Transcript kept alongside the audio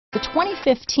The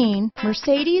 2015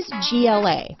 Mercedes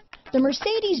GLA. The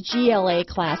Mercedes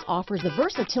GLA-Class offers the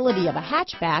versatility of a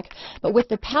hatchback, but with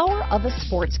the power of a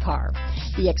sports car.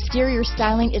 The exterior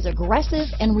styling is aggressive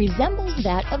and resembles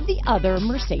that of the other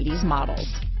Mercedes models.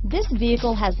 This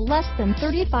vehicle has less than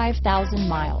 35,000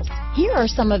 miles. Here are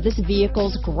some of this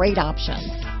vehicle's great options: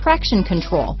 traction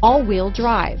control, all-wheel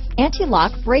drive,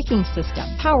 anti-lock braking system,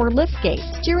 power liftgate,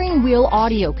 steering wheel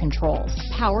audio controls,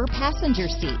 power passenger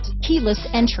seat, keyless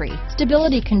entry,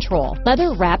 stability control,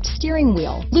 leather-wrapped steering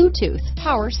wheel, Bluetooth,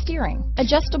 power steering,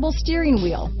 adjustable steering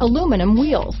wheel, aluminum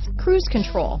wheels, cruise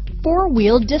control,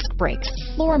 four-wheel disc brakes,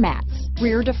 floor mats,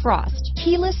 rear defrost,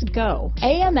 keyless go,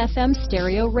 AM/FM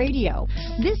stereo radio.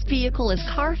 This vehicle is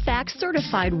Carfax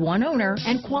certified one owner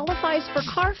and qualifies for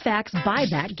Carfax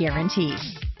buyback guarantee.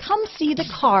 Come see the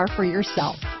car for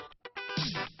yourself.